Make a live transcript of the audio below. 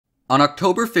On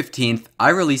October 15th,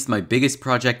 I released my biggest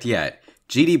project yet,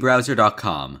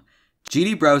 gdbrowser.com.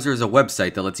 GDBrowser is a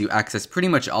website that lets you access pretty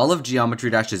much all of Geometry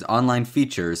Dash's online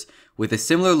features with a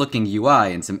similar looking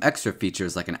UI and some extra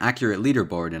features like an accurate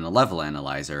leaderboard and a level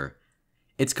analyzer.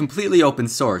 It's completely open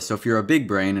source, so if you're a big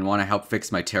brain and want to help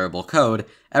fix my terrible code,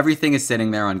 everything is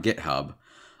sitting there on GitHub.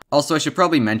 Also, I should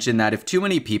probably mention that if too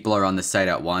many people are on the site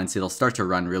at once, it'll start to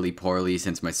run really poorly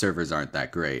since my servers aren't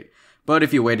that great. But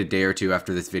if you wait a day or two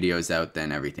after this video is out,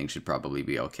 then everything should probably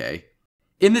be okay.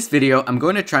 In this video, I'm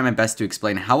going to try my best to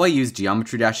explain how I use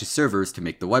Geometry Dash's servers to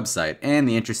make the website, and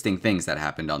the interesting things that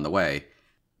happened on the way.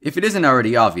 If it isn't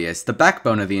already obvious, the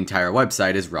backbone of the entire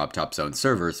website is RobTop's own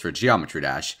servers for Geometry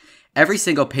Dash. Every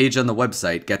single page on the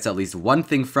website gets at least one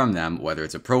thing from them, whether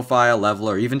it's a profile, level,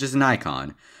 or even just an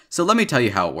icon. So let me tell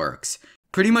you how it works.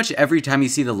 Pretty much every time you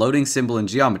see the loading symbol in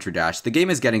Geometry Dash, the game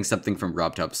is getting something from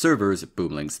RobTop's servers,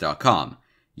 boomlings.com.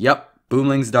 Yup,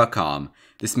 boomlings.com.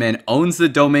 This man owns the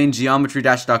domain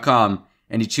geometrydash.com,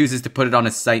 and he chooses to put it on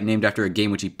a site named after a game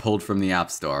which he pulled from the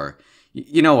App Store.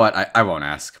 You know what, I won't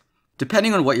ask.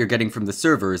 Depending on what you're getting from the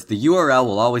servers, the URL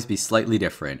will always be slightly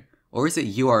different. Or is it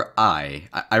URI?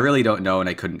 I really don't know and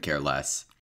I couldn't care less.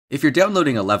 If you're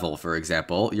downloading a level, for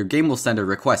example, your game will send a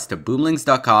request to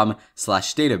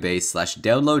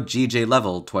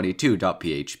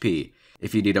boomlings.com/database/downloadgjlevel22.php.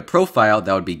 If you need a profile,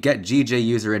 that would be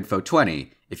getgjuserinfo20.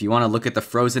 If you want to look at the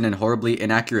frozen and horribly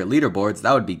inaccurate leaderboards,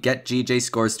 that would be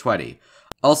getgjscores20.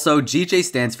 Also, GJ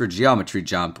stands for Geometry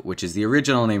Jump, which is the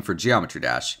original name for Geometry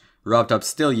Dash. RobTop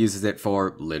still uses it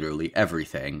for literally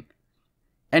everything.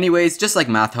 Anyways, just like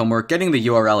math homework, getting the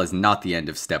URL is not the end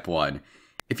of step 1.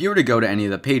 If you were to go to any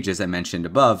of the pages I mentioned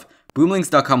above,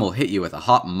 boomlings.com will hit you with a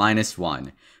hot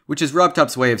 -1, which is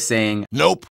RobTop's way of saying,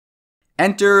 Nope.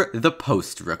 Enter the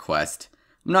post request.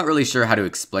 I'm not really sure how to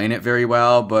explain it very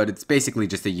well, but it's basically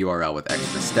just a URL with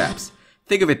extra steps.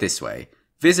 Think of it this way.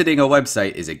 Visiting a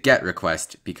website is a GET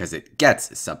request because it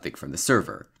gets something from the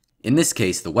server. In this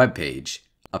case, the web page.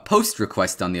 A post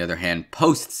request, on the other hand,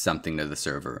 posts something to the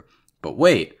server. But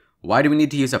wait, why do we need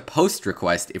to use a post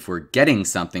request if we're getting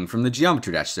something from the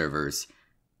Geometry Dash servers?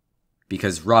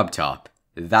 Because RobTop.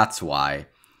 That's why.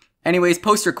 Anyways,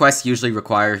 post requests usually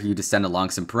require you to send along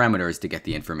some parameters to get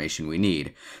the information we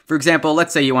need. For example,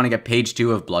 let's say you want to get page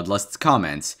 2 of Bloodlust's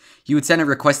comments. You would send a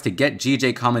request to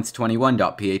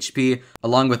getgjcomments21.php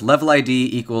along with level ID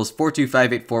equals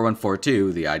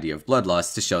 425844142, the ID of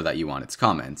Bloodlust, to show that you want its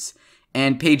comments.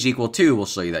 And page equal 2 will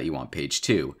show you that you want page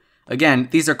 2. Again,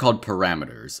 these are called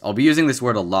parameters. I'll be using this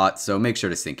word a lot, so make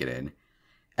sure to sink it in.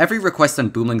 Every request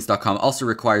on boomlings.com also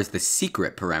requires the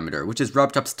secret parameter, which is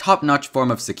RobTop's top-notch form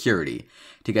of security.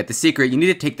 To get the secret, you need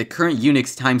to take the current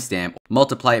Unix timestamp,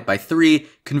 multiply it by 3,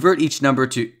 convert each number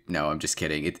to... No, I'm just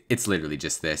kidding. It's literally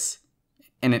just this.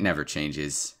 And it never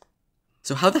changes.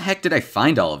 So how the heck did I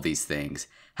find all of these things?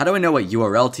 How do I know what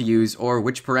URL to use or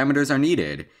which parameters are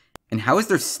needed? And how is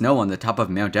there snow on the top of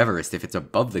Mount Everest if it's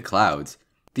above the clouds?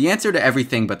 The answer to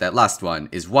everything but that last one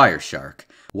is Wireshark.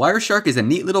 Wireshark is a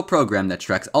neat little program that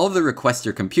tracks all of the requests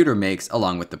your computer makes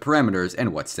along with the parameters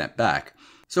and what's sent back.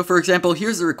 So for example,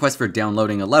 here's a request for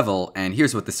downloading a level, and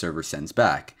here's what the server sends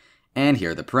back. And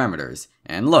here are the parameters.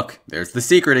 And look, there's the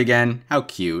secret again. How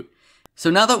cute. So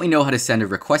now that we know how to send a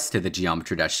request to the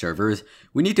Geometry Dash servers,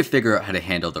 we need to figure out how to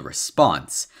handle the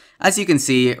response. As you can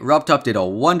see, RobTop did a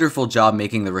wonderful job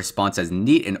making the response as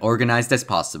neat and organized as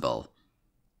possible.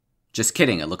 Just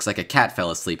kidding, it looks like a cat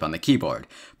fell asleep on the keyboard.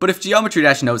 But if Geometry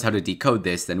Dash knows how to decode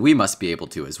this, then we must be able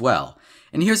to as well.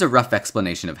 And here's a rough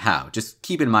explanation of how, just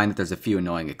keep in mind that there's a few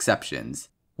annoying exceptions.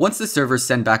 Once the servers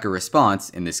send back a response,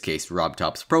 in this case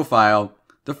RobTop's profile,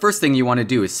 the first thing you want to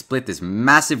do is split this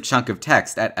massive chunk of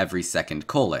text at every second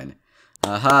colon.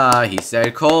 Aha, he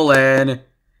said colon!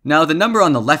 Now the number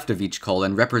on the left of each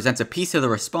colon represents a piece of the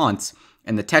response,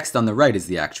 and the text on the right is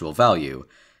the actual value.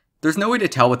 There's no way to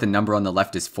tell what the number on the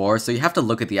left is for, so you have to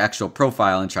look at the actual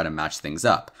profile and try to match things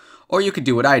up. Or you could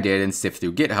do what I did and sift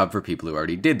through GitHub for people who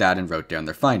already did that and wrote down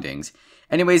their findings.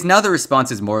 Anyways, now the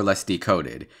response is more or less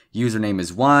decoded. Username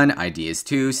is 1, ID is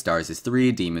 2, stars is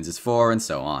 3, demons is 4, and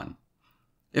so on.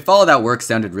 If all of that work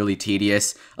sounded really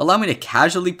tedious, allow me to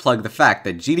casually plug the fact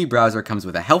that GDBrowser comes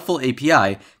with a helpful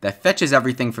API that fetches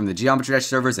everything from the Geometry Dash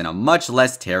servers in a much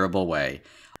less terrible way.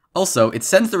 Also, it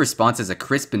sends the response as a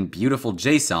crisp and beautiful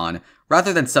JSON,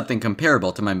 rather than something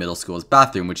comparable to my middle school's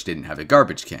bathroom which didn't have a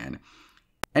garbage can.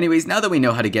 Anyways, now that we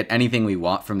know how to get anything we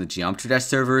want from the Geometry Dash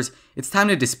servers, it's time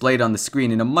to display it on the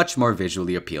screen in a much more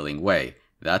visually appealing way.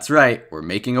 That's right, we're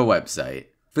making a website.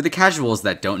 For the casuals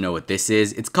that don't know what this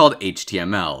is, it's called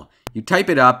HTML. You type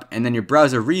it up, and then your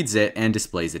browser reads it and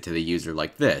displays it to the user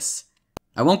like this.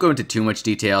 I won't go into too much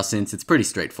detail since it's pretty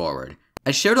straightforward.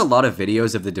 I shared a lot of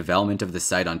videos of the development of the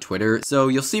site on Twitter, so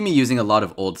you'll see me using a lot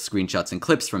of old screenshots and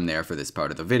clips from there for this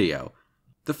part of the video.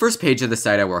 The first page of the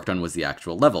site I worked on was the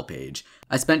actual level page.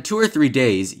 I spent 2 or 3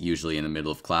 days, usually in the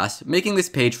middle of class, making this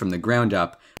page from the ground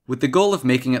up, with the goal of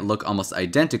making it look almost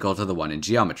identical to the one in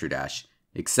Geometry Dash.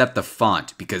 Except the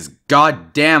font, because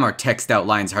goddamn are text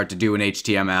outlines hard to do in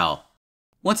HTML.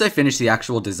 Once I finished the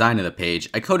actual design of the page,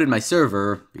 I coded my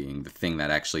server, being the thing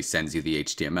that actually sends you the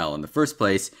HTML in the first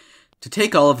place, to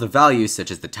take all of the values such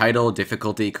as the title,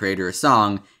 difficulty, creator, or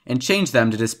song, and change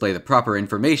them to display the proper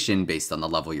information based on the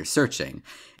level you're searching.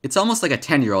 It's almost like a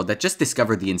 10-year-old that just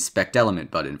discovered the inspect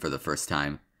element button for the first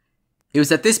time. It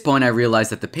was at this point I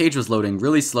realized that the page was loading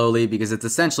really slowly because it's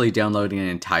essentially downloading an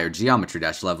entire Geometry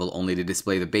Dash level only to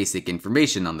display the basic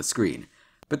information on the screen.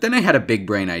 But then I had a big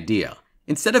brain idea.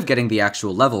 Instead of getting the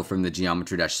actual level from the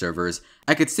Geometry Dash servers,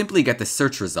 I could simply get the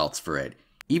search results for it.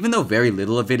 Even though very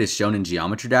little of it is shown in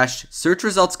Geometry Dash, search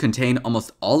results contain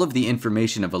almost all of the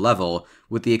information of a level,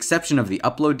 with the exception of the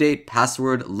upload date,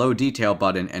 password, low detail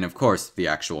button, and of course, the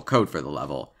actual code for the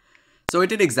level. So I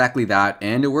did exactly that,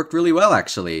 and it worked really well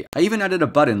actually. I even added a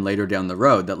button later down the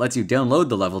road that lets you download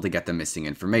the level to get the missing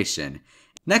information.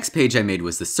 Next page I made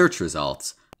was the search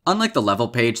results. Unlike the level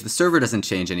page, the server doesn't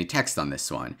change any text on this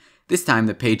one. This time,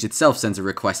 the page itself sends a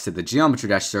request to the Geometry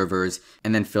Dash servers,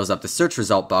 and then fills up the search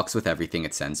result box with everything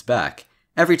it sends back.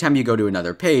 Every time you go to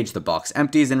another page, the box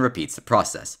empties and repeats the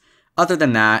process. Other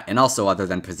than that, and also other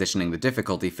than positioning the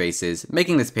difficulty faces,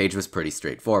 making this page was pretty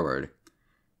straightforward.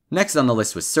 Next on the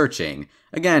list was searching.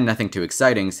 Again, nothing too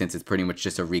exciting since it's pretty much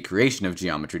just a recreation of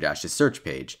Geometry Dash's search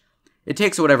page. It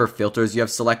takes whatever filters you have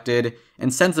selected,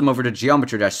 and sends them over to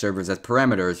Geometry Dash servers as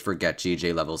parameters for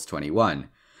getGJ levels 21.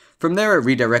 From there, it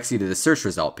redirects you to the search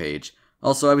result page.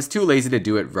 Also, I was too lazy to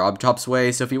do it RobTop's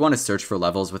way, so if you want to search for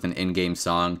levels with an in-game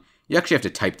song, you actually have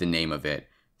to type the name of it.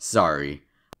 Sorry.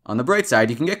 On the bright side,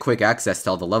 you can get quick access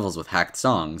to all the levels with hacked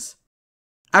songs.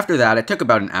 After that, it took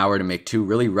about an hour to make 2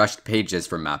 really rushed pages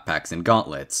for map packs and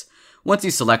gauntlets. Once you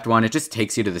select one, it just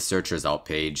takes you to the search result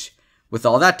page. With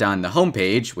all that done, the home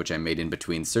page, which I made in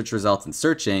between search results and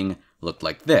searching, looked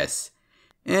like this.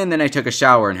 And then I took a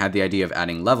shower and had the idea of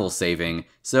adding level saving,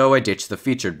 so I ditched the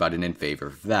featured button in favor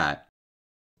of that.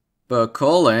 But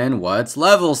colon, what's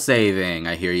level saving?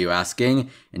 I hear you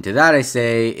asking, and to that I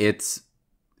say, it's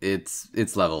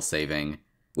level saving.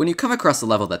 When you come across a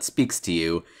level that speaks to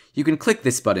you, you can click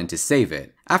this button to save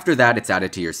it. After that, it's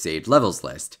added to your saved levels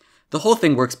list. The whole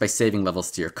thing works by saving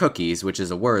levels to your cookies, which is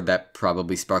a word that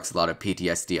probably sparks a lot of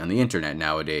PTSD on the internet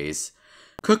nowadays.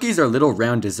 Cookies are little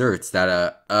round desserts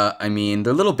that,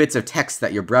 they're little bits of text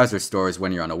that your browser stores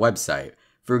when you're on a website.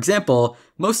 For example,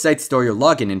 most sites store your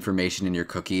login information in your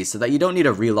cookies so that you don't need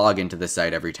to re-log into the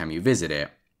site every time you visit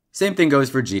it. Same thing goes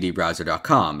for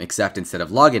gdbrowser.com, except instead of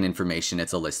login information,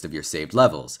 it's a list of your saved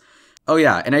levels. Oh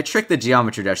yeah, and I tricked the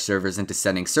Geometry Dash servers into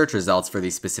sending search results for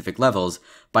these specific levels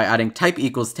by adding type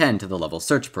equals 10 to the level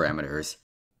search parameters.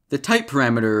 The type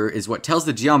parameter is what tells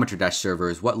the Geometry Dash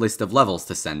servers what list of levels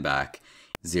to send back.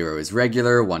 0 is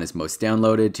regular, 1 is most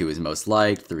downloaded, 2 is most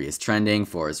liked, 3 is trending,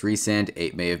 4 is recent,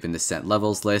 8 may have been the sent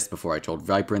levels list before I told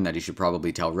Viprin that he should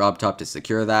probably tell RobTop to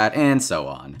secure that, and so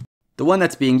on. The one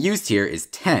that's being used here is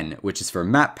 10, which is for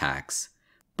map packs.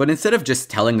 But instead of just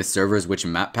telling the servers which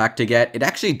map pack to get, it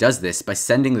actually does this by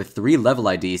sending the 3 level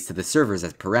IDs to the servers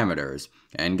as parameters.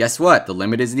 And guess what? The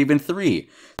limit isn't even 3.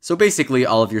 So basically,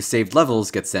 all of your saved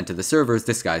levels get sent to the servers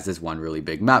disguised as one really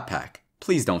big map pack.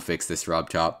 Please don't fix this,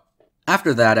 RobTop.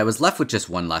 After that, I was left with just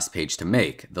one last page to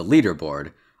make, the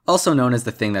leaderboard, also known as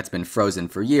the thing that's been frozen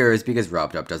for years because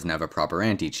RobTop doesn't have a proper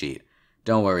anti-cheat.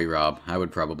 Don't worry, Rob, I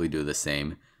would probably do the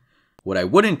same. What I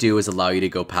wouldn't do is allow you to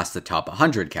go past the top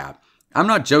 100 cap. I'm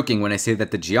not joking when I say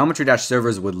that the Geometry Dash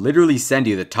servers would literally send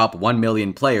you the top 1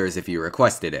 million players if you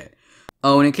requested it.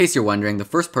 Oh, and in case you're wondering, the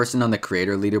first person on the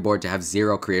creator leaderboard to have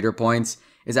 0 creator points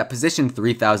is at position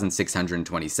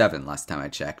 3,627 last time I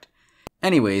checked.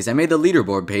 Anyways, I made the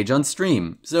leaderboard page on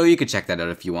stream, so you could check that out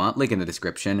if you want, link in the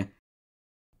description.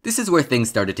 This is where things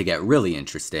started to get really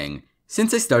interesting.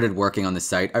 Since I started working on the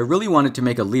site, I really wanted to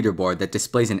make a leaderboard that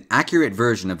displays an accurate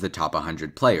version of the top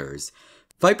 100 players.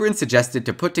 Viprin suggested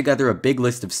to put together a big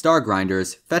list of star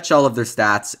grinders, fetch all of their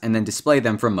stats, and then display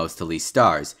them from most to least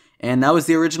stars, and that was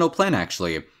the original plan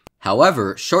actually.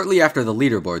 However, shortly after the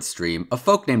leaderboard stream, a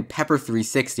folk named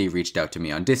Pepper360 reached out to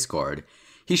me on Discord.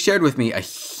 He shared with me a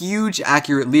huge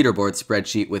accurate leaderboard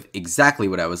spreadsheet with exactly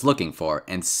what I was looking for,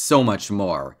 and so much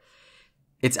more.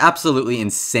 It's absolutely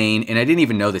insane, and I didn't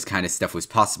even know this kind of stuff was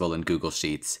possible in Google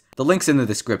Sheets. The link's in the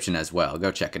description as well,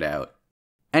 go check it out.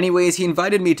 Anyways, he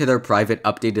invited me to their private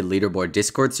updated leaderboard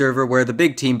Discord server where the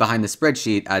big team behind the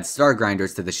spreadsheet adds star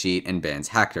grinders to the sheet and bans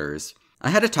hackers.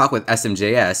 I had a talk with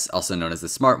SMJS, also known as the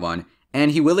Smart One,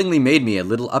 and he willingly made me a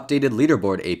little updated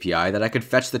leaderboard API that I could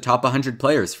fetch the top 100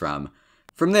 players from.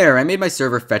 From there, I made my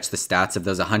server fetch the stats of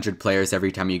those 100 players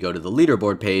every time you go to the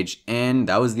leaderboard page, and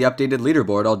that was the updated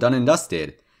leaderboard all done and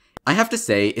dusted. I have to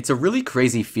say, it's a really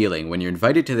crazy feeling when you're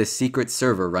invited to this secret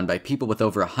server run by people with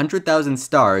over 100,000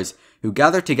 stars who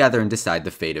gather together and decide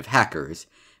the fate of hackers.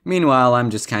 Meanwhile,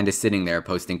 I'm just kinda sitting there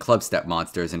posting Club Step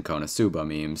Monsters and Konosuba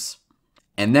memes.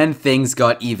 And then things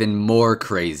got even more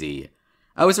crazy.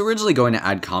 I was originally going to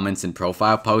add comments and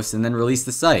profile posts and then release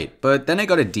the site, but then I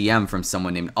got a DM from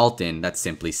someone named Alton that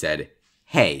simply said,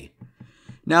 "Hey."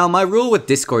 Now, my rule with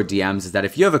Discord DMs is that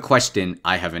if you have a question,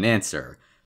 I have an answer.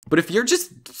 But if you're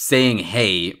just saying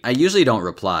hey, I usually don't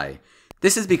reply.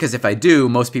 This is because if I do,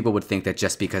 most people would think that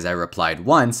just because I replied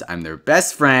once, I'm their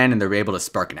best friend and they're able to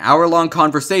spark an hour-long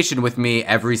conversation with me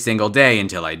every single day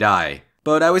until I die.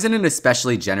 But I was in an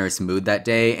especially generous mood that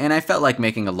day, and I felt like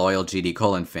making a loyal GD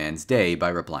Colon fan's day by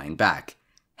replying back.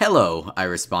 "Hello," I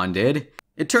responded.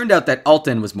 It turned out that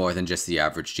Alton was more than just the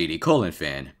average GD Colon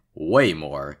fan. Way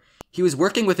more. He was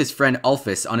working with his friend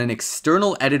Alphys on an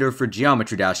external editor for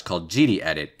Geometry Dash called GD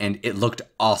Edit, and it looked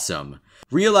awesome.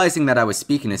 Realizing that I was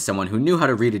speaking to someone who knew how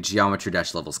to read a Geometry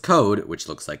Dash level's code, which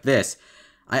looks like this,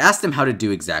 I asked him how to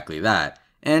do exactly that.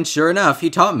 And sure enough,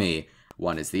 he taught me.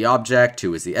 1 is the object,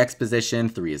 2 is the X position,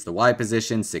 3 is the Y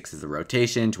position, 6 is the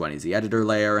rotation, 20 is the editor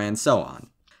layer, and so on.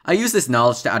 I used this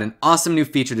knowledge to add an awesome new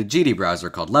feature to GD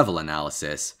Browser called Level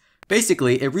Analysis.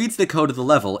 Basically, it reads the code of the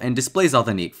level and displays all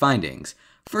the neat findings.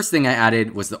 First thing I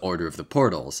added was the order of the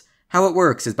portals. How it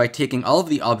works is by taking all of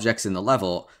the objects in the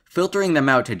level, filtering them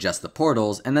out to just the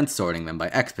portals, and then sorting them by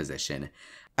X position.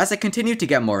 As I continued to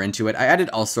get more into it, I added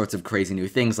all sorts of crazy new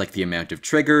things like the amount of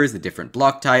triggers, the different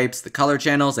block types, the color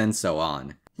channels, and so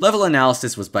on. Level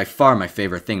analysis was by far my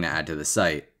favorite thing to add to the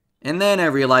site. And then I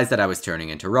realized that I was turning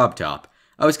into RobTop.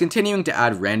 I was continuing to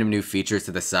add random new features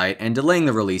to the site and delaying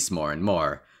the release more and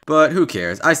more. But who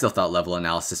cares, I still thought level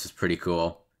analysis was pretty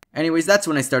cool. Anyways, that's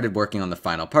when I started working on the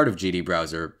final part of GD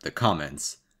Browser, the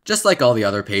comments. Just like all the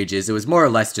other pages, it was more or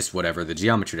less just whatever the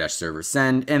Geometry Dash server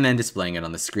send, and then displaying it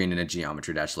on the screen in a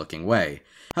Geometry Dash looking way.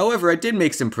 However, I did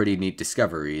make some pretty neat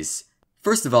discoveries.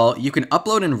 First of all, you can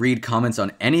upload and read comments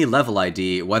on any level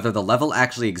ID, whether the level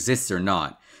actually exists or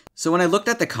not. So when I looked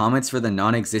at the comments for the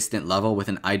non-existent level with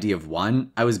an ID of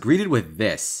 1, I was greeted with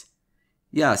this.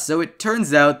 Yeah, so it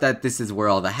turns out that this is where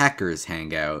all the hackers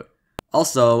hang out.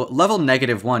 Also, level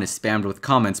 -1 is spammed with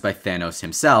comments by Thanos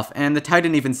himself, and the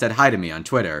Titan even said hi to me on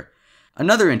Twitter.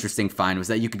 Another interesting find was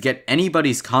that you could get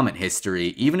anybody's comment history,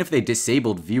 even if they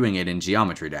disabled viewing it in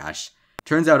Geometry Dash.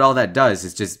 Turns out all that does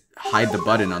is just hide the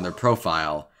button on their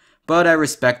profile. But I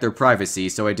respect their privacy,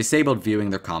 so I disabled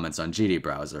viewing their comments on GD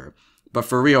Browser. But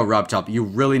for real, RobTop, you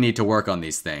really need to work on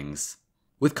these things.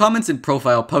 With comments and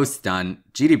profile posts done,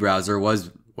 GD Browser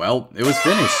was, well, it was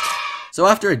finished. So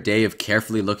after a day of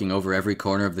carefully looking over every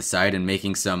corner of the site and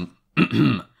making some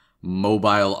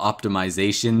mobile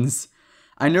optimizations,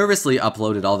 I nervously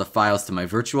uploaded all the files to my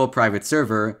virtual private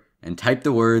server and typed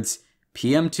the words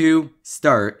pm2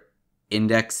 start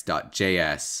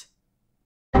index.js.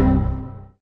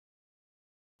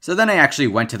 So then I actually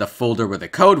went to the folder where the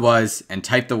code was and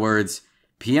typed the words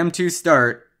pm2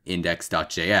 start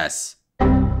index.js.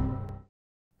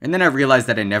 And then I realized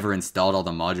that I never installed all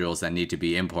the modules that need to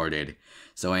be imported.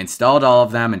 So I installed all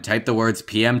of them and typed the words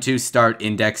pm2 start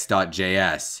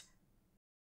index.js.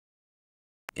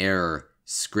 Error.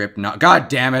 Script not. God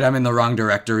damn it, I'm in the wrong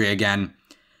directory again.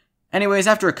 Anyways,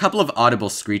 after a couple of audible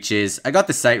screeches, I got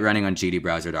the site running on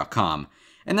gdbrowser.com.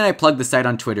 And then I plugged the site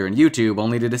on Twitter and YouTube,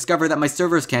 only to discover that my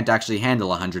servers can't actually handle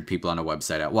 100 people on a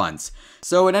website at once.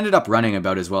 So it ended up running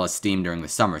about as well as Steam during the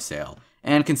summer sale.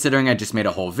 And considering I just made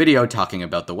a whole video talking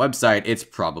about the website, it's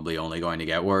probably only going to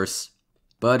get worse.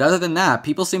 But other than that,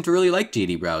 people seem to really like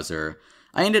GD Browser.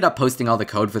 I ended up posting all the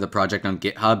code for the project on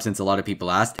GitHub since a lot of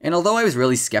people asked, and although I was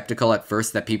really skeptical at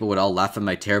first that people would all laugh at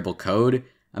my terrible code,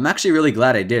 I'm actually really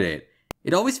glad I did it.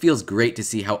 It always feels great to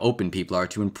see how open people are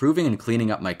to improving and cleaning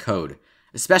up my code.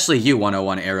 Especially you,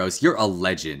 101 Arrows, you're a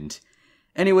legend.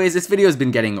 Anyways, this video has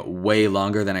been getting way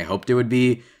longer than I hoped it would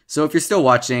be, so if you're still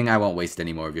watching, I won't waste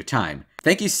any more of your time.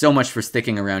 Thank you so much for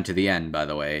sticking around to the end, by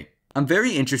the way. I'm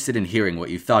very interested in hearing what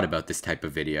you thought about this type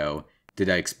of video. Did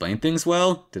I explain things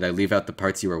well? Did I leave out the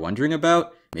parts you were wondering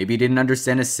about? Maybe you didn't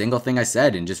understand a single thing I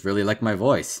said and just really liked my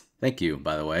voice. Thank you,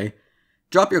 by the way.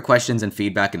 Drop your questions and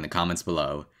feedback in the comments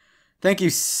below. Thank you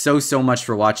so much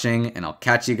for watching, and I'll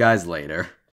catch you guys later.